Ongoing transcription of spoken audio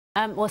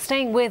Well,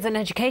 staying with an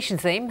education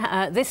theme,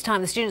 this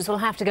time the students will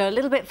have to go a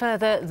little bit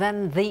further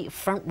than the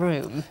front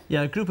room.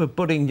 Yeah, a group of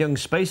budding young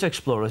space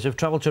explorers have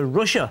travelled to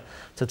Russia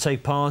to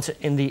take part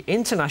in the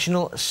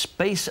International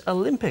Space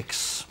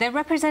Olympics. They're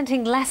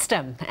representing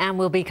Leicester and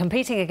will be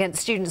competing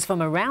against students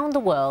from around the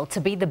world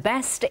to be the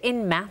best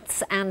in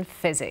maths and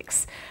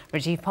physics.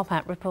 Rajiv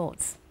Popat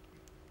reports.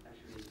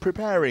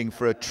 Preparing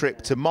for a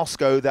trip to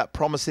Moscow that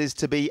promises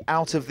to be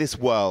out of this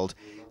world.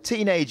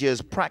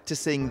 Teenagers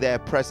practicing their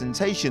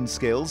presentation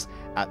skills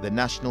at the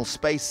National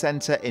Space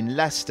Centre in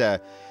Leicester.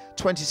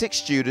 26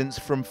 students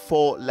from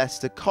 4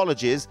 Leicester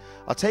colleges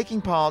are taking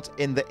part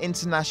in the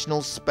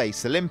International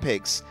Space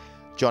Olympics.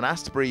 John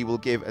Astbury will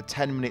give a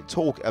 10-minute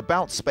talk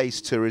about space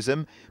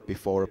tourism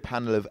before a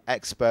panel of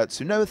experts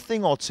who know a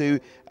thing or two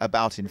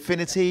about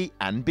infinity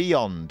and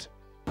beyond.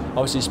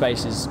 Obviously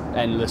space is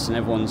endless and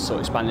everyone's sort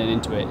of expanding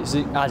into it.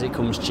 As it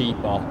comes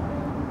cheaper,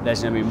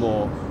 there's going to be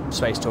more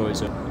space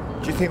tourism.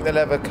 Do you think there'll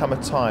ever come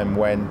a time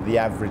when the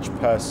average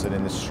person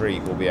in the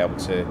street will be able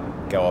to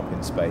go up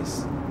in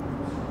space?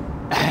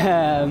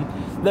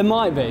 There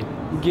might be.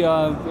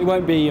 It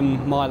won't be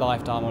in my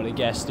lifetime, I would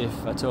guess,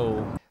 if at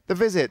all. The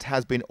visit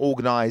has been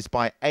organised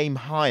by Aim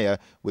Higher,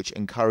 which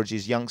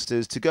encourages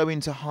youngsters to go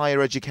into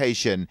higher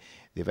education.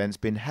 The event's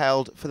been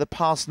held for the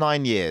past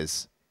 9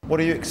 years.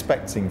 What are you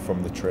expecting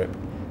from the trip?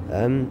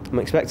 I'm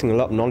expecting a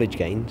lot of knowledge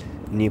gained,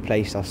 a new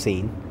place I've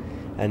seen,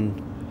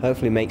 and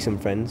hopefully make some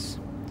friends.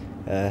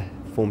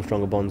 Form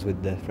stronger bonds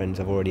with the friends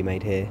I've already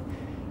made here,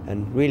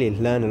 and really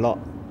learn a lot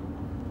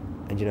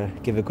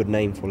and give a good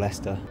name for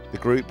Leicester. The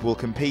group will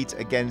compete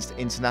against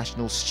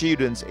international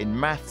students in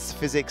maths,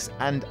 physics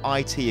and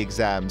IT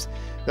exams.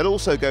 They'll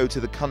also go to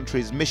the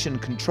country's Mission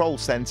Control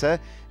Centre,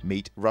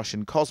 meet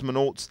Russian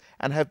cosmonauts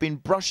and have been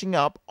brushing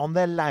up on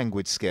their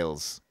language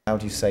skills. How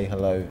do you say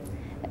hello?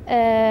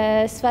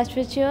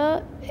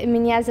 Svačvičo,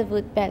 меня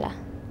зовут Bella.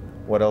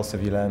 What else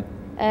have you learned?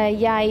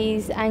 Я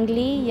из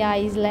Англии, я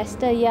из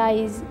Leicester, я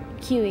из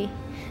QE.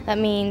 That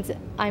means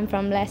I'm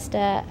from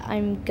Leicester,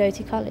 I go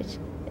to college.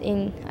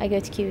 I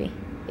go to QE,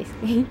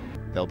 basically.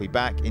 They'll be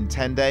back in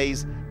 10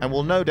 days and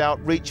will no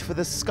doubt reach for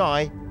the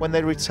sky when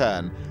they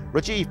return.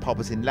 Rajiv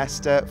Popat in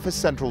Leicester for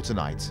Central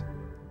Tonight.